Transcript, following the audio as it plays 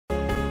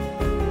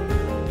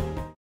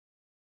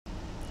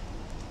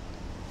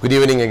Good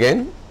evening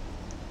again,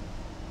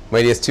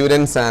 my dear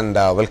students, and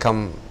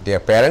welcome dear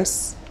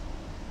parents.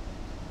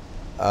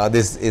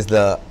 This is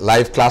the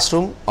live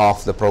classroom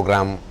of the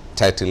program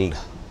titled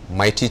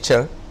My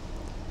Teacher.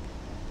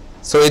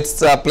 So, it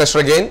is a pleasure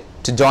again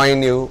to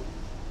join you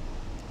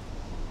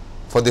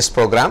for this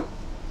program.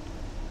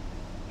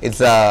 It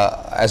is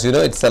as you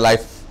know, it is a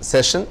live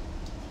session.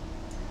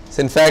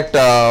 So, in fact,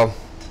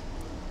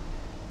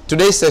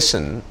 today's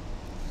session,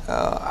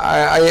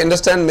 I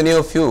understand many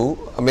of you,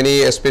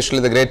 especially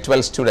the grade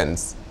 12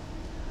 students,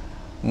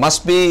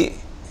 must be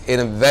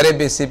in a very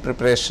busy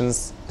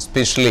preparations,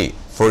 especially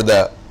for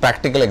the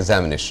practical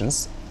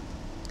examinations.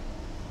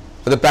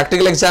 For the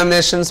practical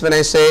examinations, when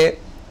I say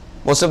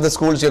most of the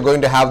schools, you are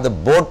going to have the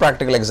board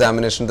practical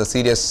examination,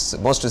 the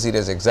most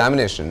serious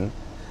examination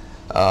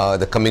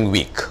the coming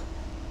week.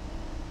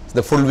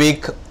 The full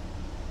week,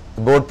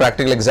 the board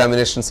practical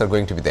examinations are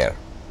going to be there.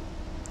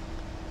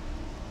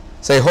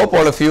 So, I hope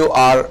all of you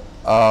are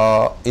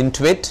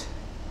into it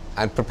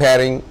and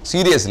preparing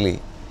seriously,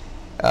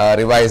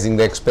 revising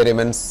the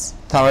experiments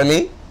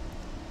thoroughly.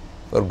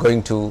 We are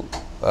going to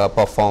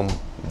perform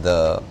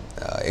the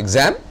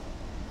exam.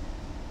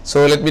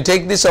 So, let me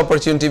take this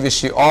opportunity to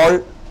wish you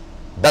all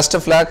best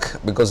of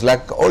luck, because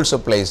luck also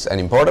plays an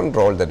important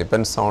role. That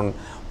depends on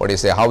what you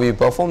say, how you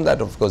perform.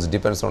 That of course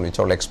depends on which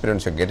all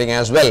experience you are getting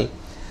as well.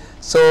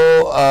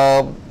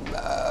 So,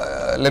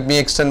 let me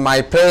extend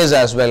my prayers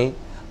as well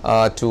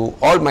to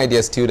all my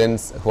dear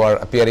students who are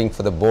appearing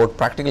for the board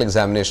practical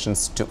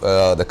examinations to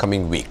the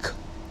coming week.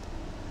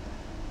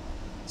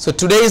 So,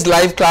 today's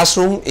live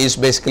classroom is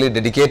basically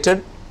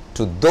dedicated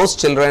to those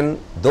children,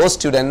 those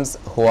students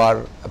who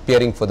are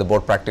appearing for the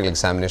board practical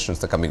examinations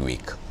the coming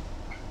week.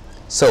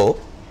 So,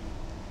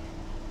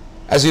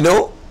 as you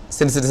know,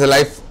 since it is a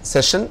live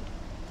session,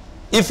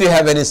 if you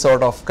have any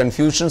sort of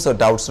confusions or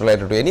doubts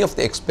related to any of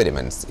the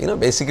experiments,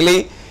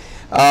 basically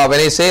when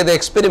I say the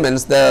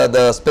experiments,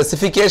 the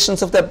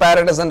specifications of the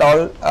apparatus and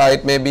all,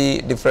 it may be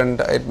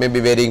different, it may be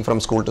varying from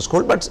school to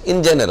school, but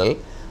in general,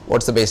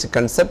 what is the basic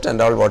concept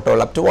and all, what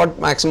all, up to what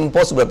maximum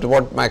possible, up to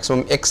what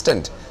maximum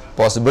extent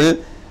possible,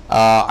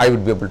 I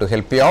would be able to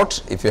help you out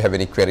if you have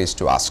any queries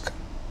to ask.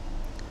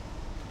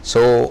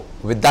 So,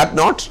 with that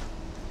note,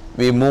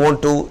 we move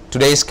on to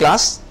today's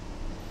class.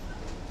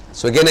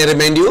 So, again I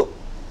remind you,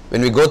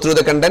 when we go through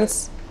the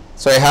contents,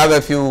 so I have a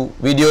few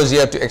videos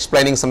here to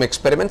explaining some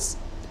experiments,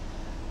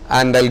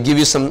 and I will give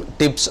you some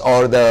tips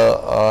or the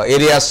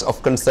areas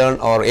of concern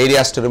or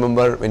areas to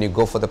remember when you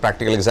go for the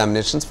practical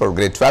examinations for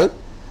grade 12.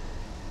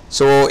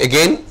 So,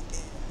 again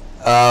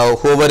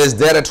whoever is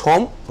there at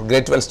home for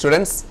grade 12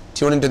 students,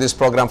 tune into this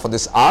program for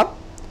this hour.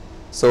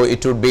 So,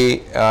 it would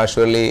be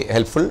surely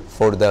helpful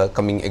for the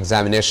coming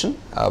examination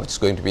which is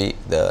going to be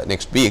the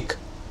next week.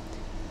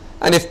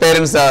 And if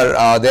parents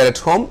are there at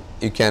home,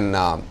 you can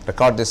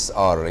record this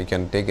or you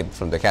can take it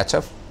from the catch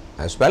up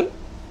as well,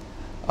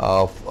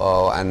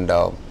 and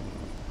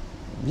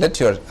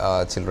let your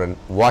children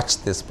watch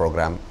this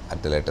program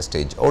at the later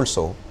stage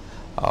also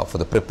for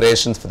the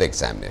preparations for the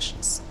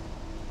examinations.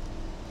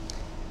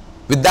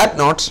 With that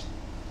note,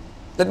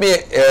 let me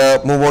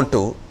move on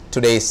to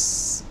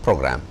today's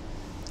program,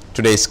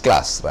 today's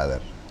class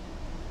rather.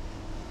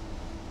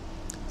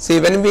 See,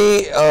 when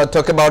we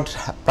talk about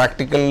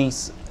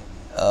practicals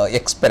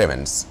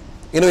experiments,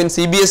 in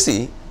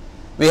CBSE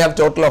we have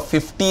total of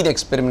 15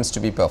 experiments to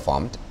be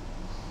performed,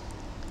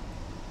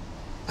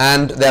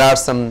 and there are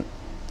some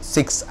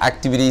 6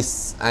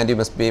 activities, and you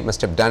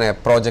must have done a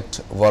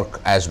project work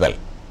as well.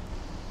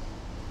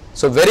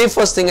 So, very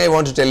first thing I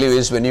want to tell you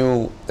is, when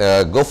you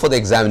go for the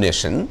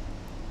examination,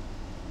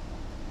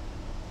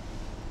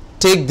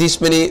 take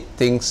these many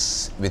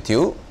things with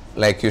you,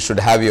 like you should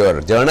have your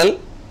journal,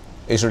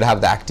 you should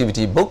have the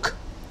activity book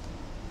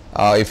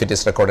if it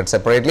is recorded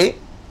separately,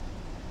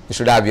 you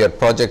should have your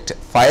project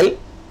file,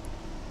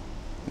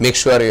 make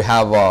sure you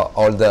have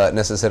all the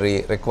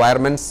necessary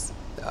requirements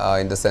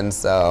in the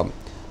sense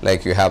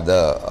like you have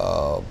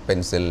the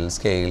pencil,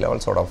 scale, all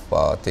sort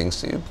of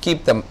things. You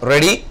keep them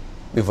ready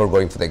before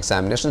going for the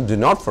examination. Do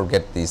not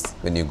forget these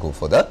when you go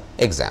for the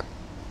exam.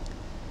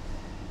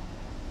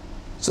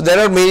 So, there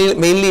are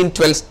mainly in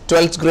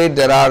 12th grade,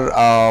 there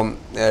are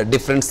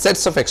different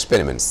sets of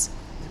experiments,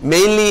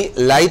 mainly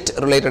light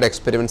related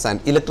experiments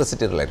and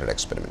electricity related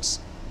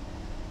experiments.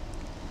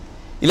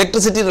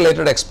 Electricity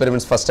related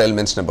experiments, first I will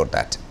mention about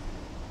that.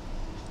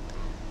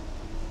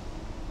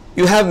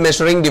 You have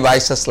measuring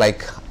devices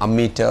like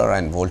ammeter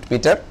and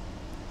voltmeter.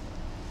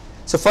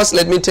 So, first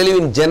let me tell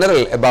you in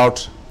general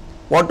about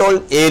what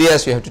all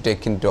areas you have to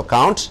take into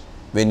account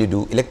when you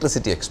do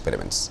electricity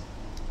experiments,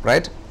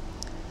 right.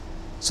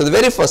 So, the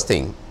very first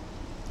thing,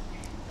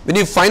 when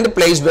you find a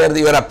place where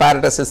your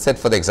apparatus is set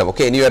for the exam,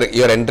 okay, and you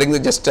are entering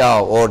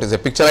the what is a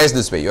picturized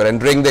this way, you are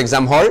entering the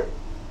exam hall,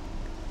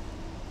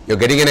 you are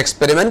getting an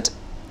experiment,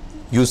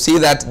 you see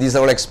that these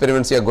are all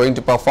experiments you are going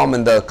to perform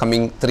in the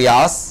coming 3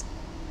 hours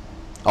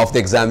of the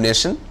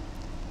examination.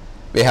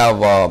 We have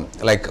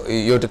like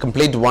you have to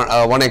complete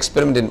one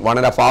experiment in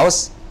 1.5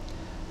 hours,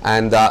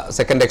 and the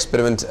second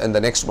experiment in the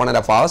next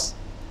 1.5 hours.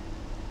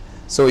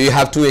 So, you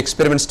have 2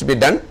 experiments to be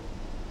done.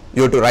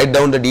 You have to write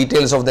down the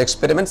details of the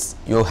experiments.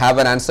 You have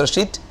an answer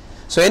sheet.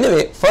 So,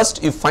 anyway,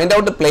 first you find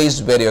out the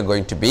place where you are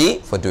going to be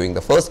for doing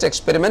the first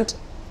experiment,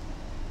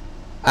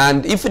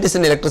 and if it is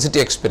an electricity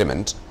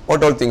experiment,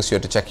 what all things you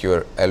have to check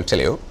here, I will tell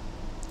you.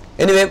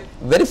 Anyway,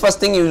 very first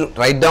thing, you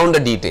write down the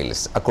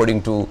details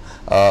according to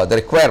the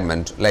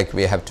requirement, like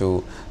we have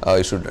to,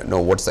 you should know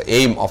what is the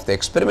aim of the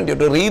experiment. You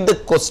have to read the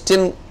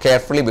question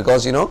carefully,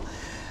 because you know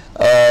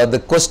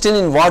the question,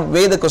 in what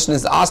way the question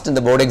is asked in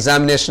the board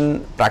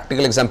examination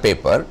practical exam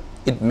paper,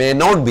 it may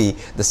not be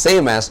the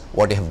same as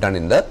what you have done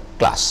in the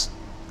class.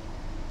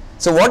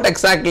 So, what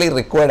exactly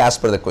required as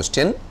per the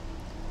question,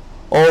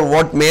 or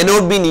what may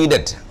not be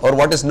needed, or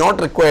what is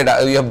not required.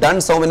 You have done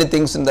so many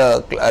things in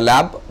the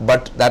lab,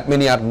 but that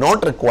many are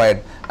not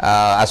required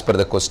as per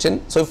the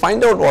question. So,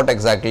 find out what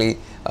exactly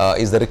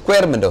is the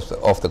requirement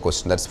of the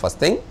question. That is first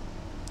thing.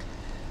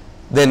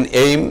 Then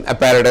aim,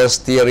 apparatus,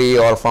 theory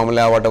or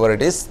formula, whatever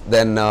it is.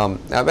 Then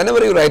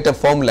whenever you write a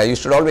formula, you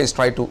should always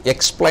try to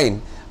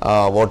explain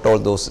what all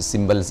those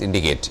symbols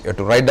indicate. You have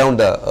to write down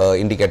the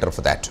indicator for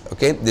that.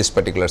 Okay, this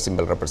particular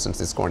symbol represents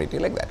this quantity,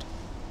 like that.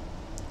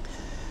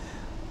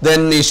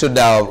 Then you should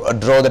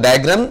draw the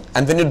diagram,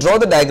 and when you draw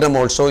the diagram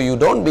also, you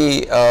don't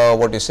be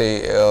what you say,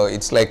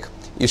 it's like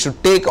you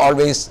should take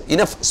always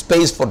enough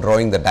space for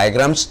drawing the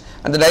diagrams.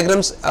 And the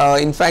diagrams,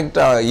 in fact,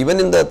 even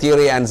in the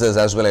theory answers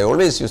as well, I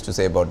always used to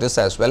say about this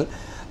as well,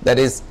 that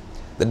is,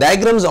 the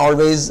diagrams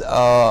always,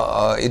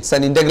 it's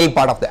an integral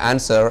part of the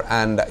answer,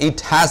 and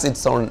it has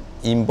its own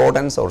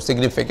importance or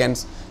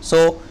significance.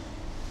 So,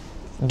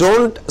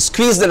 don't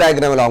squeeze the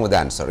diagram along with the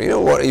answer. You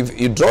know, if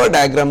you draw a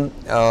diagram,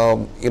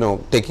 you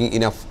know, taking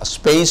enough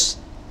space,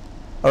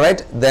 all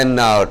right, then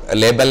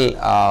label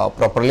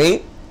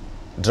properly,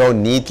 draw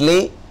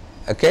neatly,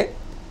 okay,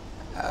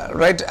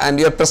 right, and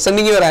you are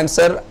presenting your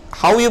answer.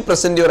 How you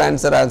present your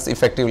answer as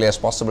effectively as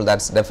possible,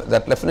 that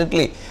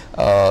definitely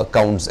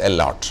counts a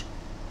lot.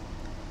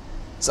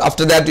 So,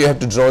 after that you have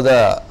to draw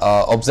the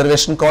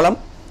observation column.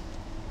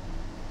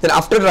 Then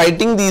after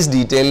writing these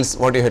details,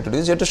 what you have to do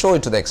is you have to show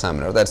it to the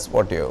examiner. That is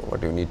what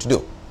you need to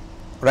do,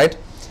 right.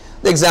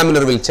 The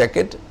examiner will check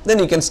it, then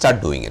you can start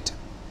doing it.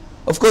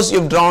 Of course, you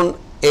have drawn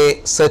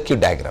a circuit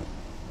diagram,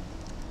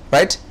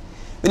 right.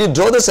 When you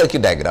draw the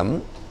circuit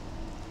diagram,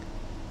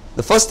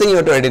 the first thing you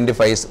have to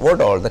identify is what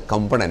all the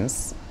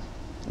components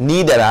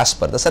needed as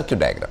per the circuit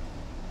diagram.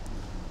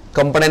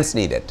 Components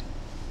needed,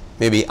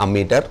 maybe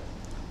ammeter,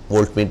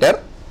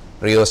 voltmeter,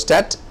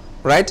 rheostat,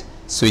 right,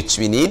 switch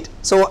we need.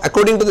 So,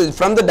 according to the,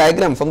 from the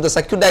diagram, from the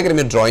circuit diagram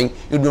you are drawing,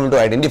 you will be able to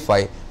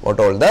identify what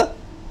all the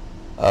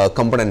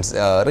components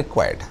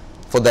required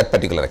for that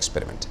particular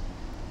experiment.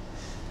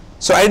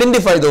 So,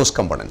 identify those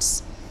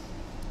components,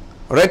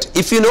 right.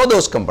 If you know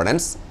those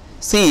components,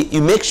 see,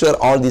 you make sure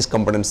all these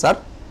components are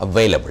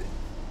available.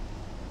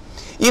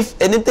 If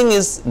anything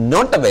is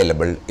not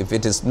available, if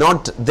it is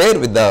not there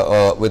with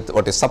the with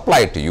what is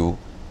supplied to you,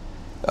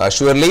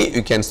 surely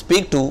you can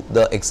speak to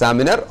the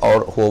examiner or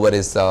whoever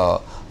is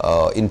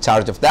in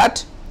charge of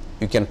that.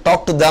 You can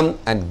talk to them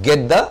and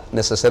get the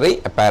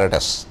necessary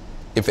apparatus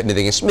if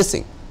anything is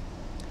missing.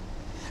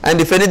 And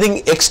if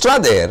anything extra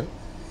there,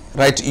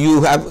 right,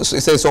 you have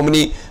say so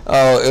many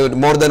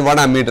more than 1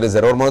 ammeter is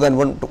there or more than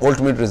 1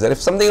 voltmeter is there.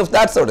 If something of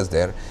that sort is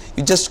there,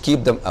 you just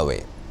keep them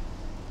away,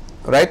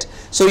 right.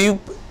 So, you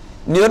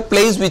near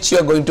place which you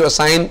are going to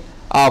assign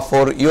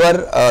for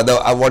your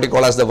what you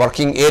call as the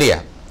working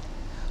area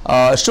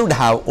should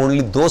have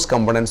only those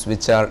components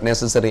which are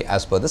necessary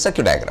as per the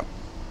circuit diagram,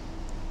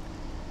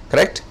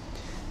 correct.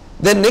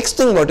 The next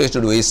thing what you have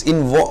to do is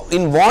in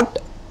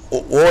what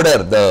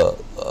order the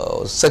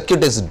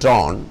circuit is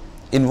drawn,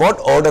 in what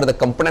order the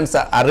components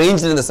are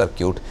arranged in the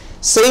circuit,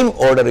 same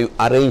order you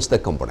arrange the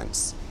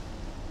components.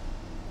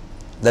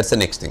 That is the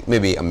next thing,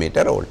 maybe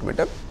ammeter or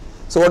voltmeter.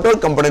 So, what all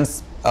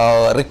components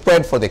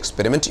required for the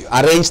experiment, you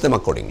arrange them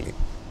accordingly.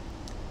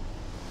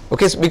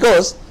 Okay, so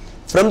because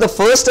from the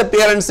first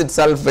appearance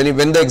itself,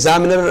 when the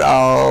examiner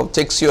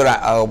checks your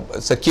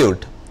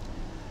circuit,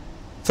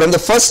 from the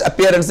first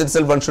appearance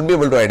itself, one should be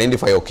able to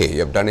identify, okay, you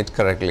have done it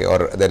correctly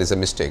or there is a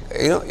mistake.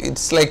 You know,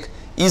 it's like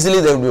easily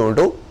they will be able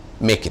to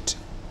make it.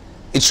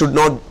 It should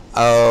not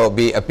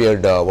be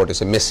appeared what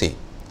is a messy,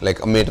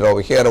 like a meter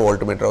over here, a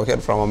voltmeter over here,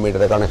 from a meter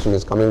the connection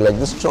is coming like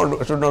this.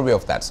 Should not be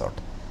of that sort.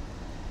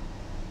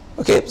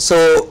 Okay,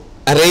 so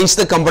arrange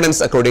the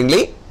components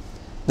accordingly.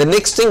 The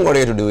next thing what you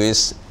have to do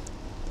is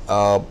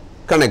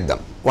connect them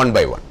one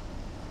by one.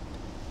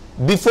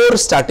 Before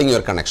starting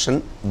your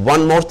connection,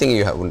 one more thing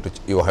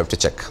you have to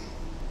check,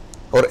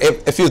 or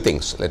a few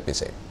things, let me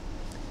say.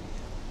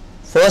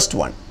 First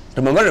one,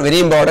 remember, a very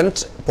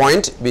important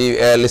point, we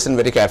listen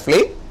very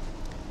carefully.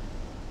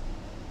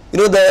 You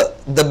know,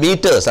 the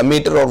meters, a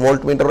meter or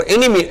voltmeter or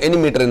any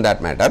meter in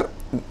that matter,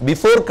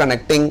 before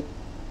connecting,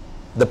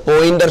 the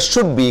pointer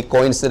should be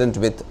coincident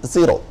with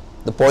 0.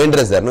 The pointer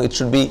is there, no, it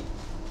should be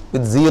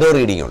with 0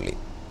 reading only.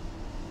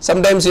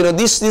 Sometimes, you know,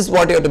 this is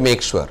what you have to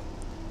make sure.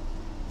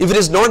 If it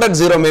is not at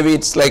 0, maybe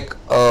it's like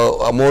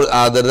more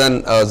other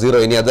than 0,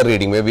 any other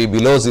reading, maybe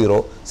below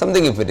 0,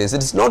 something. If it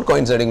is not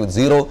coinciding with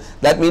 0,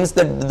 that means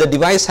that the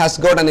device has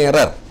got an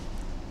error.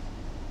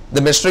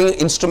 The measuring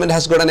instrument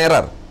has got an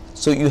error.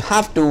 So you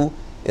have to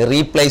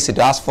replace it,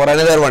 ask for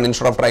another one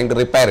instead of trying to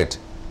repair it.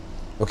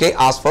 Okay,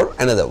 ask for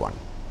another one.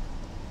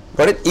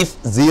 Got it? If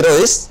 0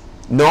 is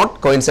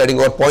not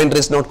coinciding or pointer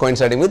is not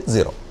coinciding with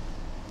 0.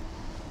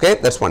 Okay,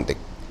 that's one thing.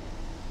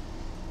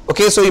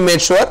 Okay, so you made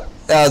sure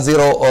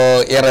 0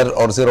 error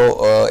or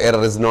 0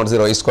 error is not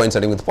 0 is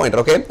coinciding with the pointer.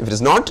 Okay, if it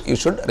is not, you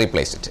should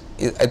replace it.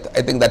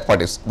 I think that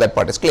part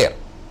is clear.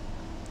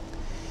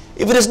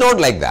 If it is not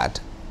like that,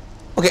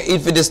 okay,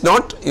 if it is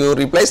not, you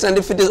replace, and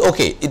if it is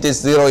okay, it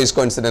is 0 is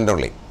coincident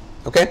only.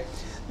 Okay,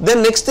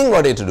 then next thing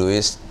what you have to do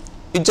is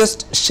you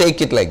just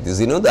shake it like this,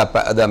 you know, the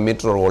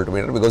ammeter or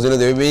voltmeter, because you know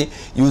they will be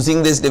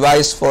using this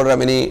device for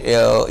many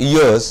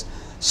years,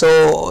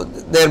 so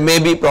there may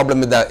be problem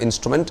with the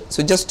instrument.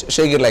 So just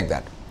shake it like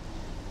that.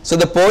 So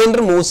the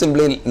pointer moves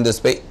simply in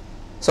this way.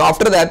 So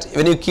after that,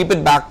 when you keep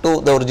it back to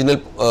the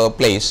original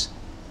place,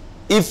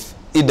 if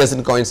it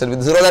doesn't coincide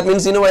with 0, that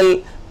means, you know,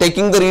 while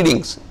taking the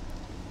readings,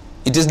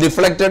 it is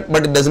deflected,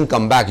 but it doesn't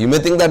come back. You may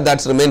think that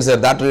that remains there,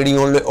 that reading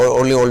only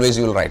always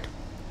you will write.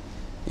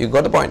 You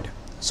got the point.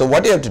 So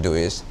what you have to do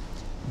is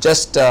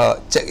just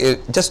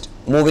just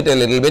move it a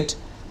little bit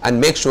and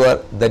make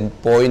sure the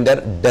pointer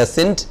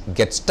doesn't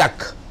get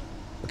stuck.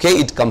 Okay,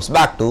 it comes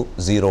back to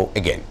 0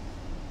 again.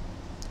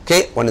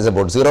 Okay, one is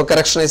about 0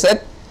 correction, I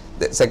said.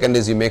 The second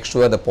is you make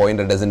sure the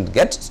pointer doesn't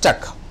get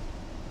stuck.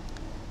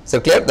 So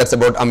clear? That's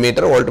about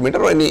ammeter, voltmeter,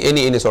 or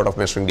any sort of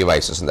measuring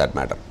devices in that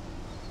matter.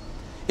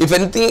 If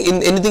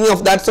anything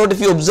of that sort, if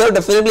you observe,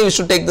 definitely you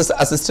should take this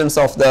assistance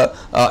of the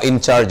in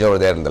charge over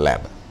there in the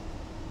lab.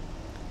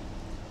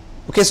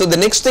 Okay, so the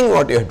next thing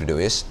what you have to do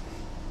is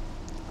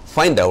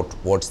find out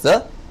what's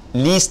the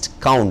least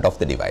count of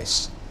the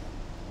device.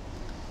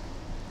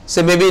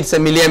 So maybe it's a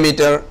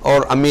milliammeter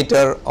or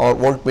ammeter or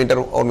voltmeter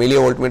or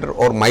millivoltmeter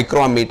or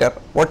microammeter,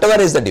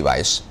 whatever is the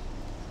device.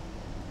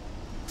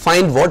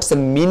 Find what's the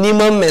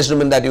minimum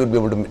measurement that you would be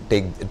able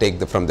to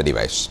take from the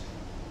device.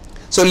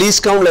 So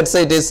least count, let's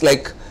say it is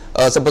like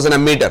suppose an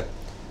ammeter.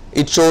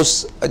 It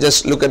shows,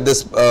 just look at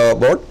this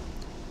board.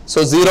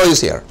 So 0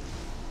 is here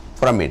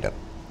for ammeter,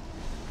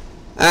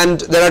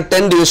 and there are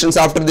 10 divisions.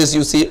 After this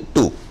you see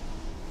 2.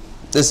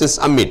 This is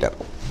ammeter.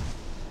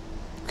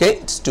 Okay,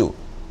 it's 2.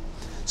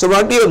 So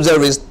what you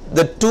observe is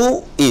the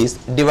 2 is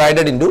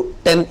divided into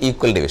 10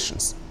 equal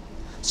divisions.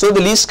 So the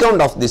least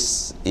count of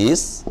this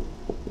is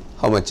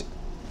how much?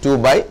 2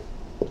 by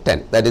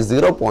 10, that is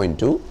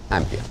 0.2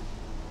 ampere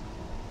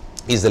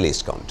is the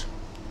least count.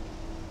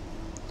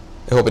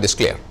 I hope it is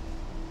clear.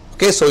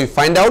 Okay, so you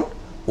find out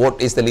what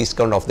is the least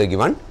count of the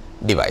given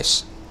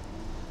device.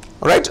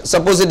 Alright,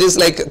 suppose it is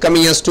like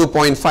coming as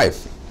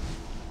 2.5.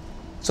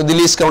 So the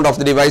least count of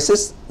the device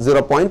is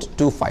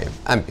 0.25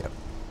 ampere.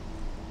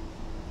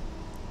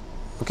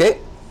 Okay,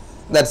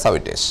 that's how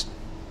it is.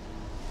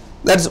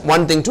 That's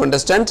one thing to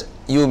understand.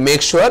 You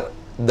make sure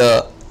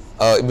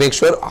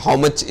how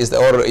much is the,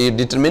 or you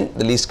determine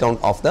the least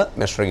count of the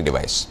measuring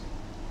device.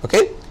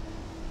 Okay,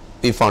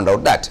 we found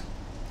out that.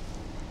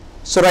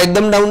 So write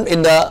them down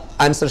in the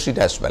answer sheet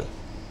as well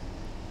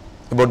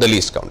about the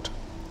least count.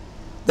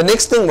 The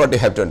next thing what you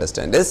have to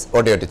understand is,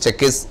 what you have to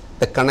check is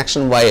the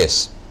connection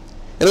wires.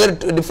 You know,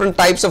 there are different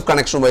types of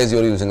connection wires you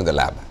are using in the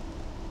lab.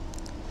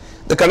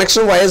 The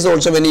connection wires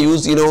also, when you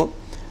use, you know,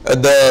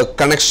 the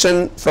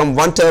connection from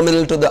one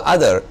terminal to the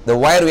other, the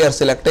wire we are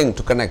selecting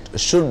to connect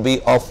should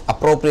be of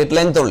appropriate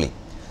length only.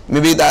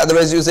 Maybe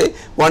otherwise you say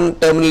one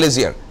terminal is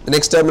here, the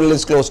next terminal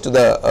is close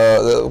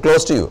to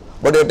close to you,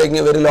 but you are taking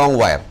a very long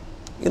wire.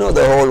 You know,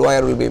 the whole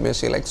wire will be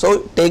messy like.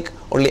 So take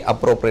only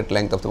appropriate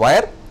length of the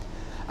wire.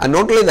 And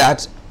not only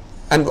that,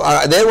 and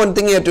there one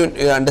thing you have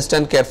to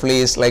understand carefully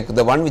is like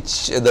the one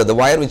which the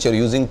wire which you are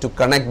using to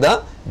connect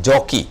the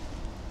jockey.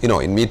 You know,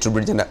 in meter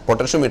bridge and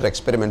potentiometer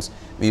experiments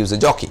we use a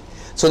jockey.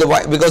 So the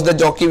wire, because the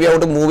jockey we have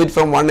to move it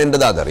from one end to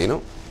the other, you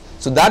know.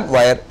 So that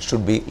wire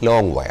should be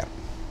long wire.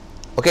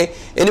 Okay.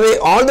 Anyway,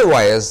 all the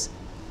wires,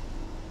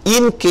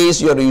 in case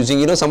you are using,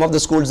 you know, some of the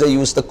schools they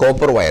use the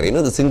copper wire, you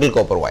know, the single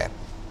copper wire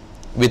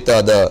with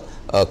the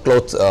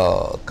cloth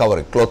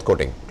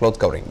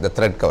covering, the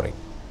thread covering.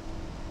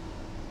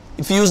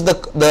 If you use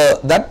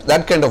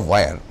that kind of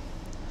wire,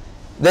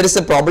 there is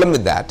a problem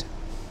with that.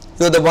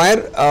 You know, the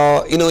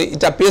wire, you know,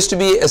 it appears to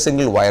be a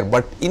single wire,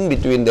 but in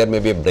between there may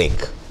be a break.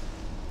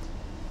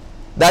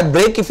 That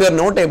break, if you are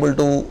not able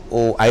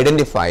to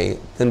identify,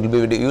 then you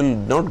will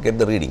not get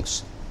the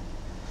readings.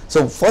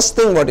 So first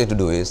thing what you have to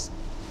do is,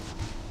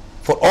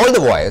 for all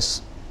the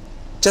wires,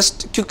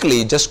 just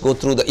quickly go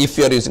through the, if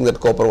you are using that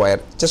copper wire,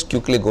 just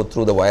quickly go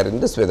through the wire in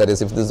this way. That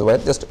is, if this is the wire,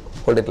 just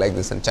hold it like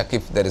this and check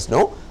if there is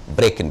no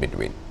break in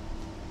between.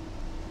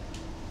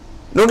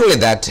 Not only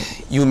that,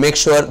 you make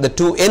sure the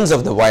two ends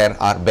of the wire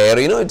are bare,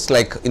 you know, it's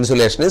like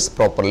insulation is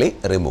properly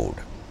removed.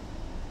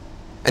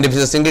 And if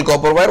it's a single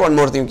copper wire, one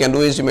more thing you can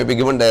do is you may be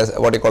given the,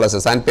 what you call as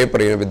a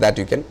sandpaper, you know, with that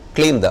you can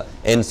clean the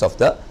ends of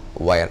the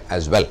wire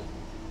as well.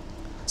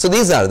 So,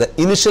 these are the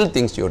initial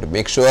things you have to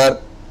make sure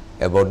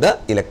about the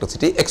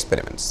electricity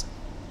experiments.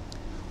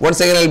 Once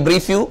again I will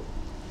brief you.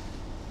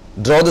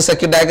 Draw the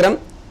circuit diagram,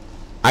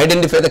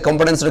 identify the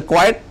components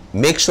required,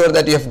 make sure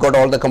that you have got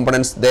all the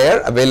components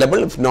there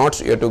available. If not,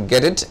 you have to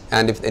get it,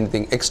 and if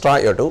anything extra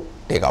you have to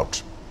take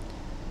out.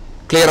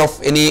 Clear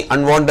off any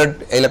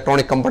unwanted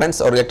electronic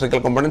components or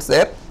electrical components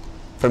there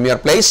from your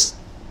place.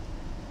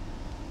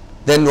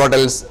 Then what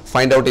else?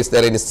 Find out is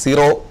there any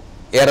zero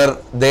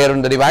error there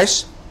in the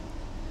device.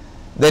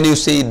 Then you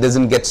see it does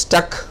not get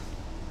stuck.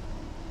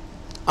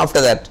 After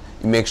that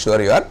you make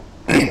sure you are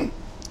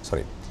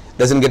sorry,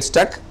 does not get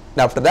stuck.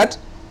 After that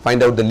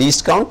find out the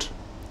least count.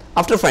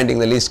 After finding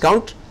the least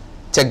count,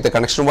 check the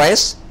connection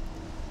wires.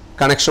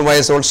 Connection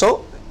wires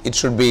also, it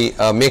should be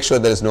make sure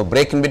there is no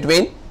break in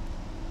between,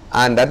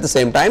 and at the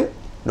same time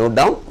note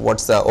down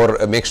what's the,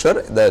 or make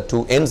sure the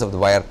two ends of the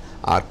wire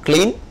are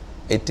clean,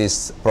 it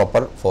is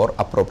proper for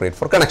appropriate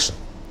for connection.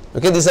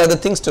 Okay, these are the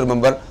things to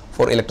remember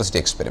for electricity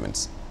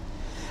experiments.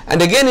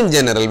 And again in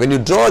general, when you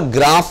draw a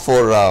graph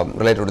for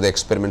related to the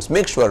experiments,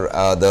 make sure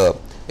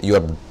you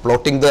are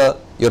plotting the,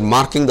 you are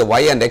marking the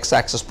y and x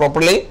axis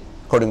properly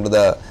according to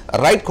the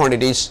right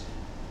quantities.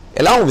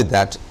 Along with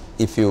that,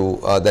 if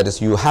you that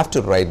is, you have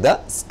to write the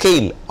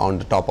scale on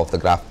the top of the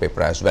graph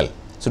paper as well.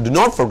 So do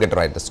not forget to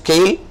write the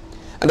scale.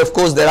 And of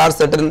course there are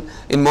certain,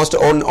 in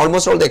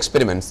almost all the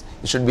experiments,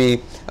 you should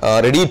be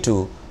ready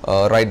to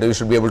write, you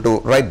should be able to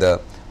write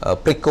the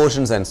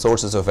precautions and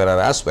sources of error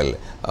as well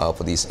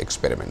for these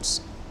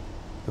experiments.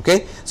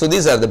 Okay. So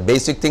these are the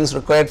basic things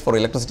required for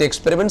electricity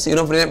experiments. You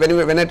know,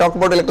 when I talk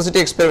about electricity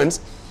experiments,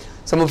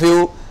 some of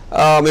you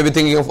may be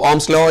thinking of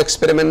Ohm's law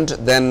experiment.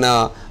 Then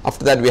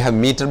after that we have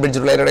meter bridge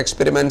related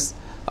experiments.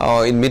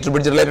 In meter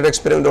bridge related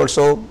experiment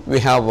also we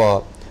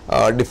have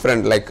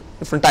different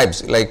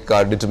types, like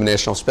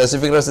determination of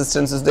specific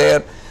resistance is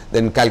there,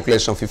 then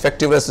calculation of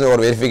effective resistance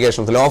or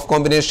verification of the law of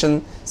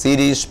combination,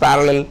 series,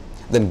 parallel,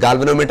 then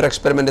galvanometer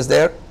experiment is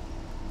there,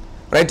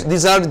 right.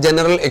 These are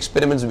general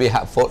experiments we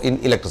have for in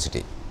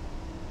electricity.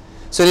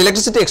 So in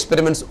electricity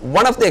experiments,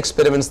 one of the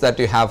experiments that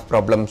you have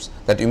problems,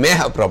 that you may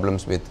have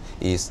problems with,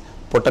 is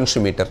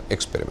potentiometer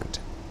experiment.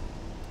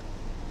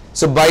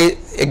 So by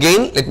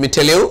again let me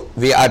tell you,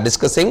 we are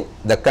discussing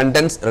the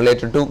contents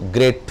related to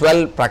grade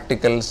 12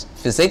 practical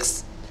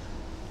physics.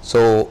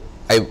 So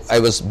I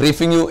was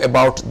briefing you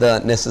about the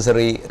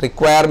necessary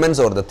requirements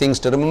or the things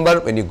to remember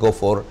when you go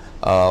for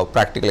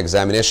practical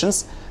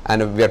examinations,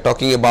 and we are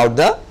talking about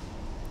the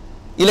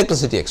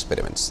electricity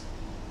experiments.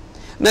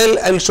 Now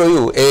I will show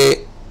you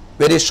a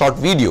very short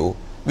video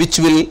which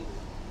will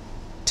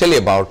tell you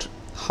about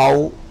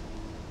how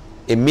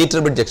a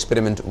meter bridge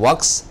experiment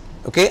works.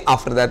 Okay,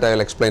 after that I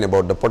will explain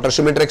about the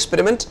potentiometer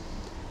experiment.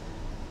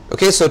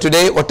 Okay, so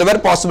today whatever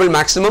possible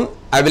maximum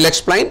I will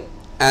explain,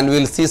 and we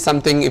will see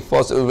something, if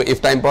possible,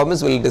 if time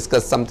permits, we will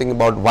discuss something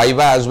about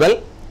Viva as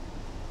well.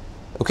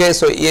 Okay,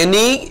 so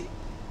any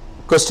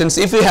questions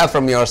if you have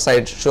from your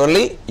side,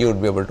 surely you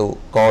would be able to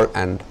call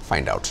and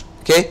find out.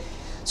 Okay,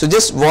 so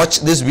just watch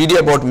this video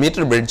about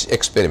meter bridge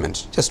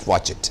experiment, just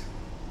watch it.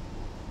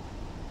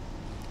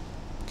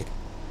 Okay,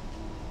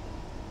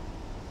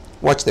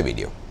 watch the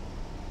video.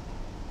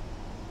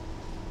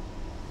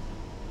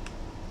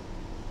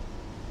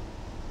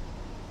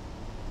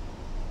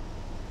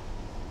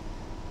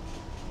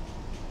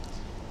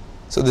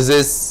 So this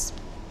is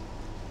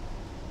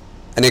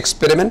an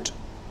experiment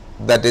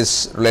that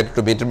is related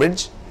to meter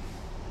bridge.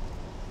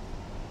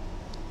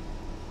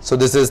 So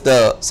this is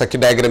the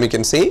circuit diagram you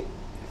can see.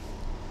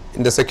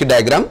 In the circuit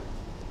diagram,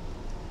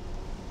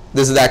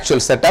 this is the actual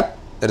setup.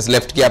 There is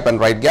left gap and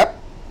right gap.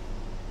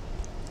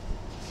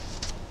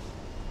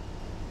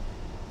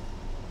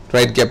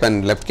 Right gap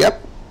and left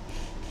gap.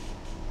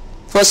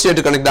 First you have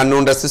to connect the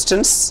unknown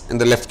resistance in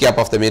the left gap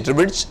of the meter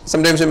bridge.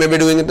 Sometimes you may be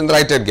doing it in the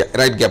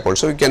right gap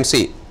also. You can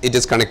see it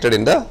is connected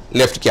in the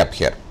left gap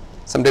here.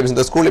 Sometimes in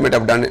the school you might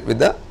have done it with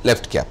the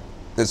left gap,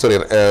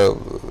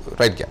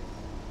 right gap.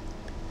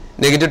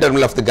 Negative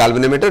terminal of the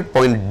galvanometer,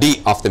 point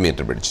D of the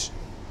meter bridge.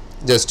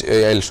 Just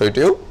I will show it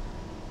to you,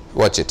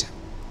 watch it.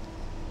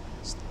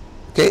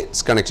 Okay,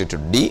 it's connected to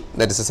D,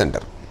 that is the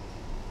center.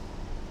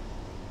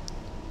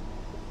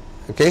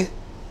 Okay,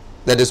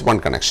 that is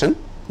one connection,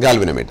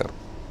 galvanometer.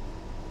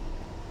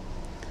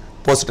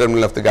 Positive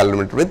terminal of the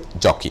galvanometer with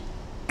jockey.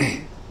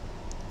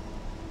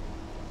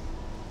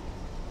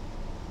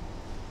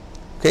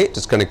 Okay, it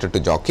is connected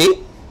to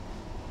jockey.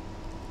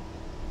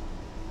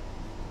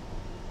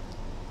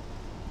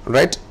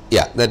 Right,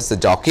 yeah, that is the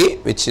jockey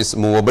which is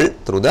movable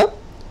through the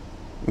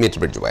meter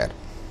bridge wire.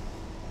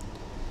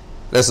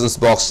 Resistance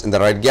box in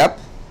the right gap.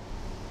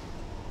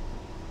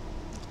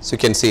 So you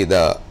can see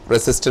the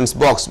resistance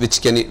box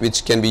which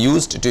can be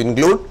used to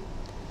include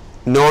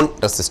known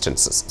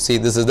resistances. See,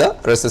 this is the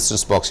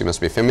resistance box you must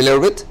be familiar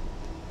with.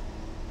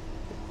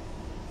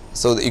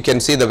 So you can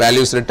see the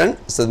values written.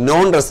 So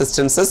known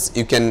resistances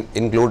you can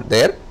include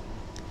there.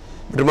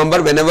 But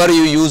remember, whenever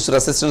you use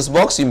resistance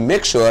box, you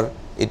make sure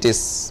it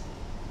is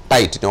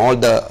tight. All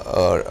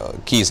the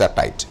keys are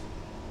tight.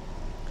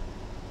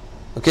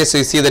 Okay, so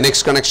you see the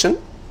next connection.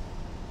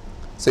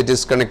 So, it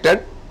is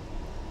connected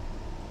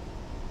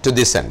to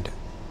this end.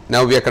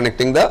 Now, we are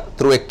connecting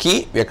through a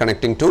key, we are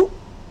connecting to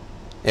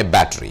a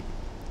battery.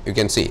 You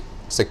can see it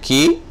is a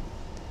key,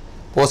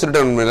 positive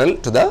terminal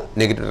to the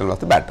negative terminal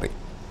of the battery.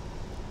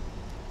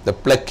 The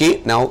plug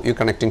key, now you are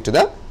connecting to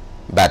the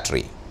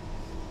battery.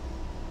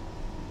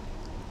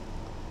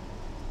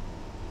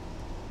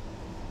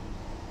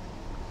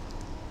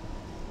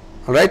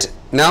 Alright,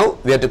 now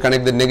we have to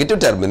connect the negative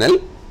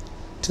terminal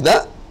to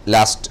the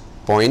last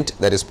point,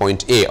 that is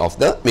point A of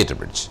the meter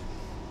bridge.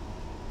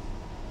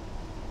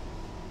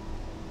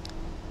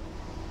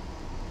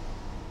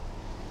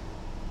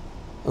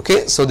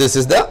 Okay, so this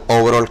is the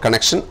overall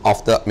connection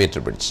of the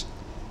meter bridge.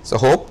 So,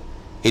 hope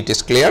it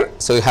is clear.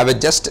 So, you have a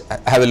just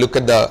have a look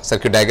at the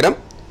circuit diagram.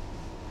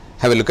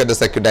 Have a look at the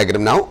circuit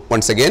diagram now.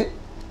 Once again,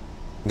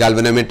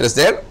 galvanometer is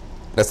there,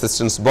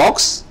 resistance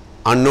box,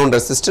 unknown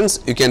resistance.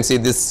 You can see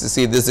this.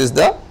 See, this is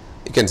the,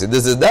 you can see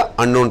this is the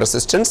unknown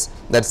resistance.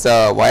 That's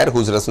a wire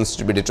whose resistance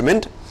to be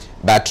determined.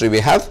 Battery we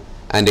have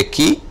and a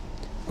key.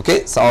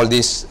 Okay, so all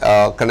these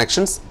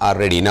connections are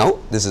ready now.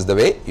 This is the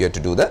way you have to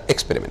do the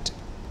experiment.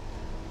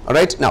 All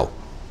right, now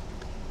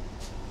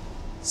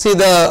see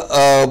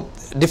the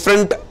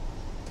different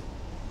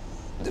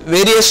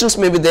variations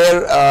may be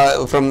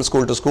there from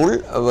school to school,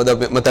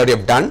 the method you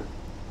have done.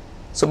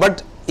 So,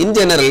 but in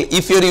general,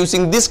 if you are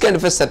using this kind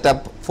of a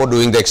setup for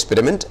doing the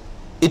experiment,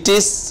 it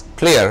is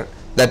clear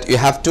that you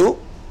have to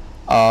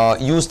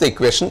use the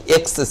equation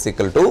x is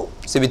equal to,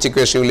 see which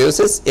equation you will use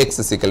is x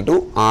is equal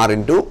to r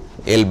into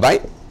L by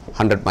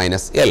 100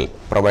 minus L,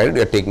 provided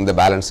you are taking the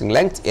balancing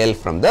length L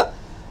from the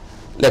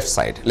left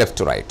side, left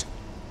to right.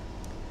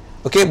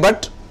 Okay,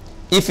 but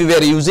if you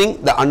were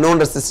using the unknown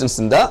resistance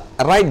in the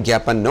right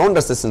gap and known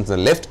resistance in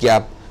the left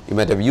gap, you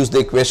might have used the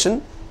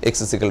equation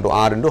x is equal to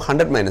r into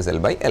 100 minus L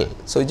by L.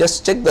 So, you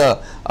just check the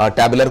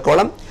tabular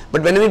column,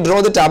 but when we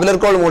draw the tabular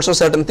column, also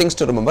certain things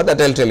to remember that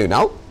I will tell you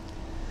now.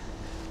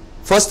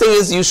 First thing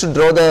is you should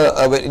draw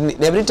the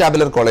in every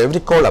tabular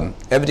column,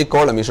 every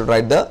column you should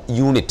write the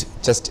unit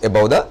just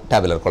above the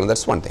tabular column. That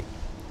is one thing.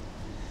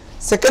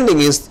 Second thing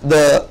is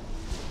the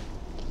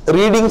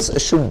readings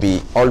should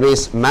be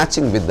always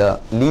matching with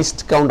the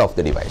least count of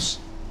the device.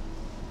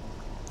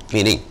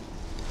 Meaning,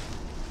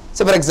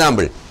 so for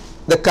example,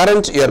 the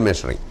current you are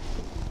measuring.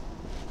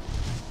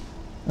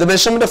 The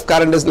measurement of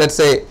current is, let us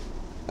say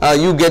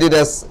you get it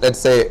as, let us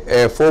say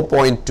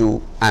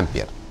 4.2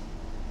 ampere,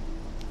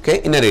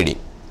 okay, in a reading.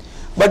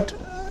 But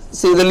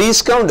see the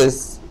least count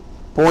is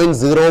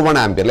 0.01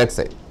 ampere, let us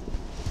say.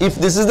 If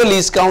this is the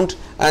least count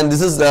and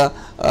this is the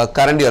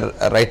current you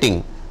are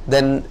writing,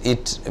 then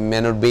it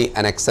may not be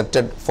an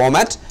accepted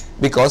format,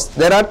 because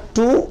there are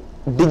 2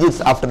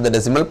 digits after the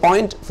decimal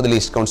point for the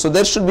least count. So,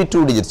 there should be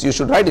 2 digits, you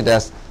should write it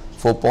as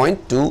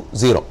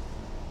 4.20.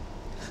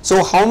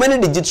 So, how many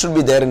digits should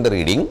be there in the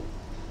reading?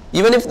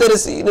 Even if there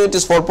is, it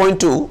is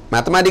 4.2,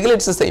 mathematically it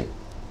is the same,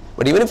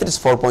 but even if it is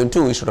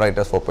 4.2, you should write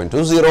as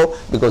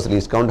 4.20, because the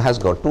least count has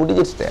got 2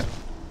 digits there.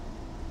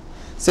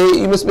 Say,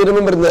 you must be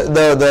remembering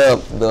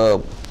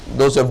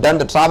those who have done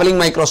the travelling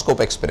microscope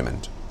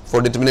experiment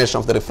for determination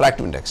of the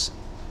refractive index.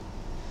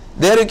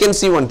 There you can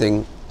see one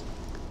thing.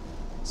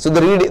 So,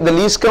 the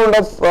least count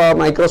of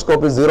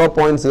microscope is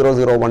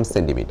 0.001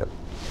 centimeter,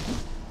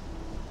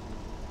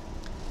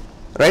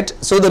 right.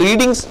 So, the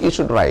readings you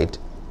should write,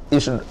 you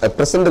should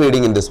present the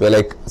reading in this way,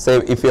 like say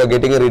if you are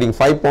getting a reading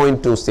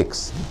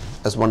 5.26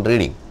 as one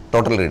reading,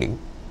 total reading.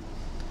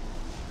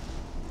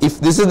 If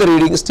this is the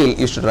reading, still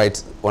you should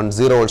write 10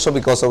 also,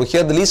 because over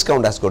here the least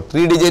count has got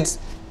 3 digits.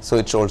 So,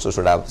 it also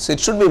should have, so it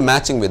should be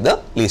matching with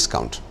the least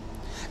count.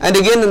 And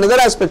again another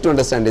aspect to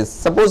understand is,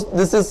 suppose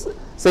this is,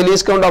 say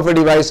least count of a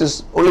device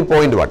is only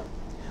 0.1,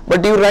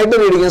 but you write the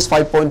reading as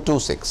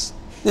 5.26.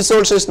 This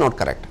also is not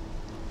correct.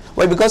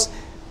 Why? Because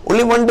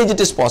only one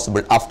digit is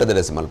possible after the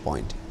decimal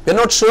point. We are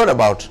not sure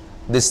about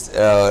this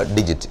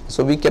digit.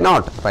 So, we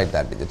cannot write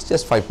that digit,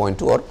 just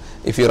 5.2, or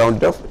if you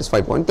round it off, it is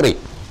 5.3.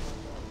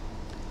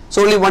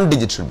 So, only one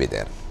digit should be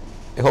there.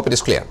 I hope it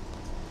is clear.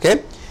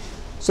 Okay.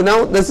 So,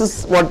 now this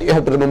is what you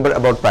have to remember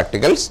about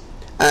practicals.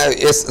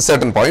 Yes,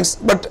 certain points,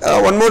 but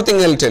one more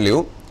thing I will tell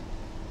you.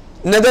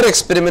 Another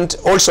experiment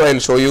also I will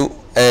show you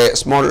a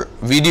small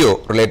video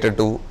related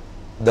to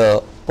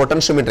the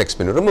potentiometer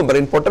experiment. Remember,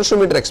 in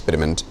potentiometer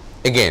experiment,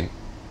 again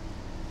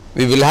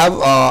we will have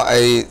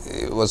I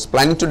was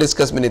planning to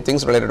discuss many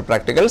things related to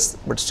practicals,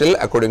 but still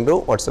according to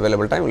what's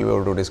available time we will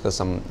be able to discuss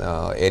some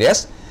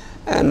areas.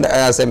 And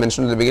as I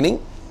mentioned in the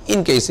beginning,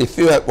 in case if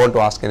you want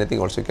to ask anything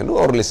also you can do,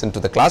 or listen to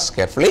the class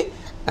carefully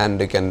and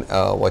you can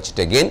watch it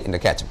again in the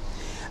catch up.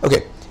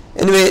 Okay.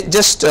 Anyway,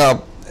 just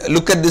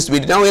look at this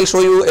video. Now I will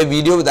show you a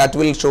video that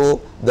will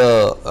show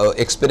the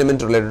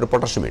experiment related to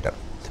potentiometer.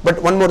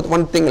 But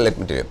one thing let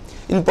me tell you.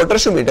 In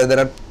potentiometer there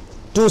are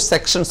 2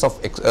 sections of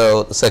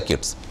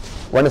circuits.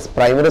 One is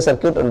primary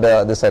circuit, and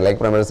this side, like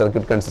primary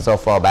circuit consists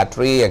of a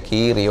battery, a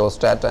key,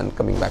 rheostat, and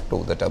coming back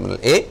to the terminal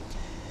A.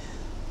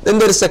 Then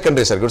there is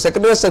secondary circuit.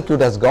 Secondary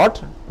circuit has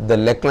got the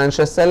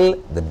Leclanché cell,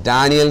 the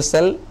Daniell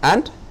cell,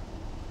 and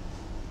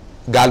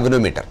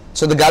galvanometer.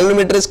 So, the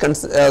galvanometer is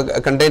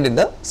contained in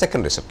the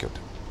secondary circuit.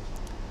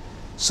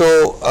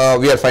 So,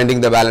 we are finding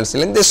the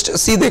balancing length. Just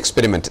see the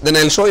experiment, then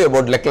I will show you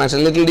about Leclanché, a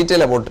little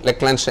detail about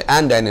Leclanché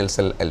and Daniell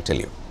cell I will tell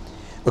you.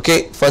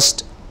 Okay,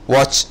 first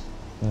watch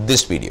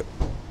this video,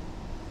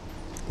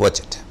 watch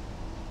it.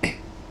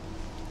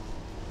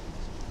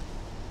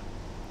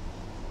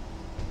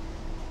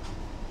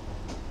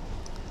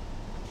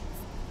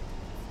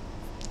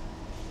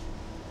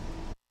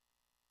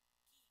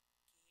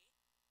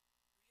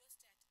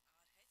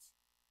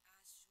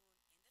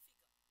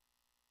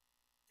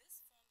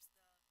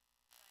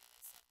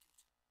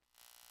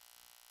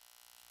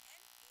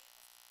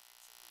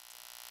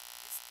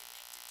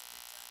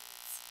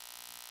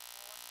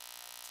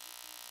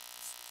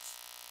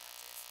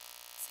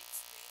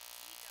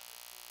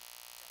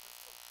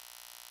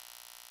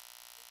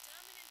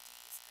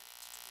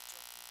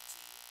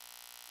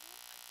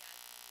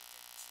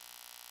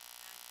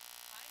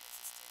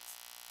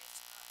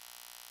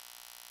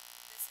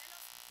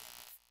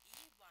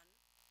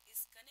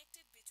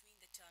 Connected between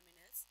the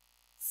terminals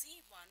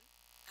C1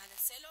 and a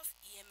cell of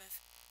EMF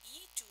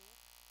E2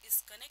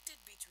 is connected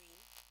between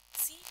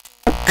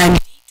C2 and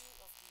D2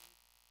 of the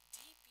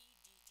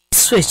DP-DT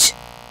switch.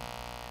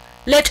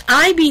 Let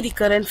I be the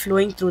current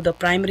flowing through the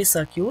primary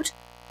circuit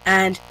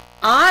and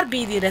R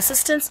be the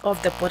resistance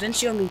of the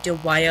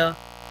potentiometer wire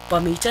per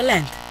meter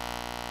length.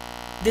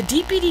 The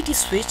DP-DT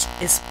switch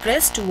is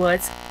pressed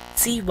towards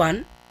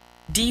C1,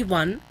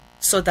 D1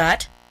 so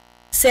that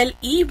cell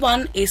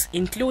E1 is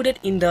included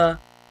in the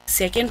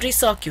secondary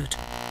circuit.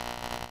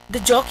 The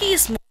jockey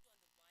is moved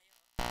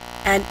on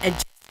the wire and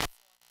adjusted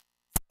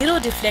for zero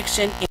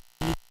deflection in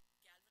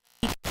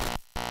the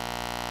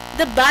galvanometer.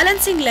 The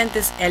balancing length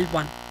is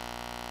L1.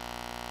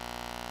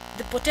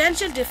 The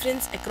potential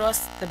difference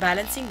across the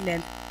balancing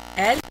length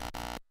L is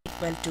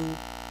equal to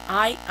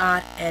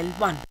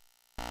IRL1.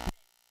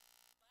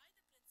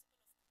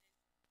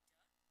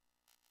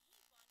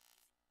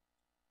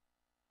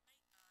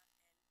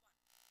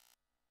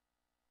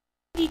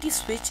 DT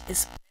switch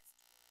is pressed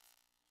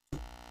towards E2.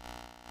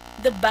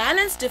 The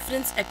balance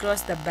difference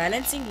across the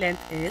balancing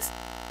length is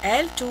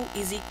L2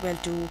 is equal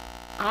to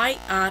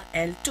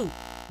IRL2.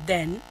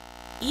 Then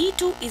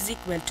E2 is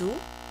equal to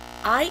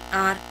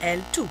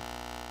IRL2.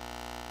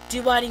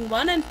 Dividing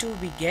 1 and 2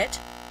 we get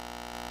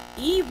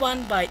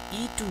E1 by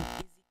E2 is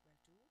equal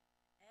to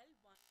L1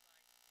 by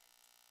L2.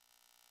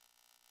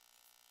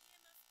 If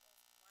EMF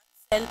of one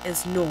cell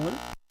is known,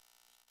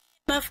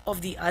 the EMF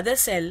of the other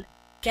cell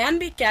can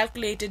be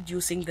calculated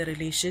using the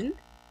relation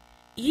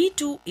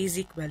E2 is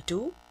equal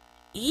to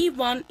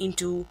E1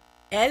 into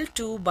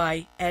L2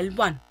 by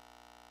L1.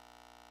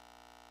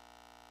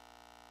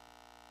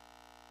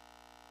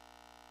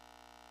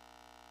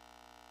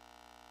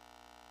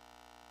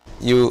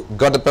 You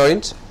got the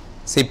point?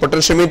 See,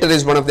 potentiometer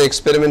is one of the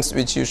experiments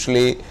which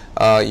usually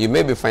you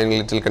may be finding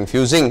a little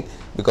confusing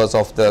because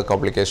of the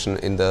complication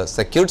in the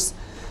circuits.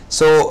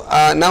 So,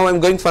 now I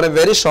am going for a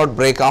very short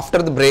break. After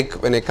the break,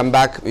 when I come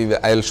back,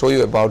 I will show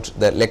you about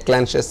the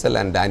Leclanché cell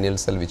and Daniell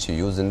cell which you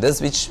use in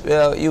this, which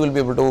you will be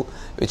able to,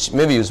 which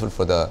may be useful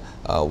for the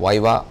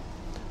Viva.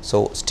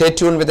 So, stay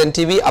tuned with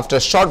NTV. After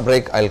a short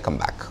break, I will come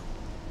back.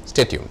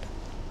 Stay tuned.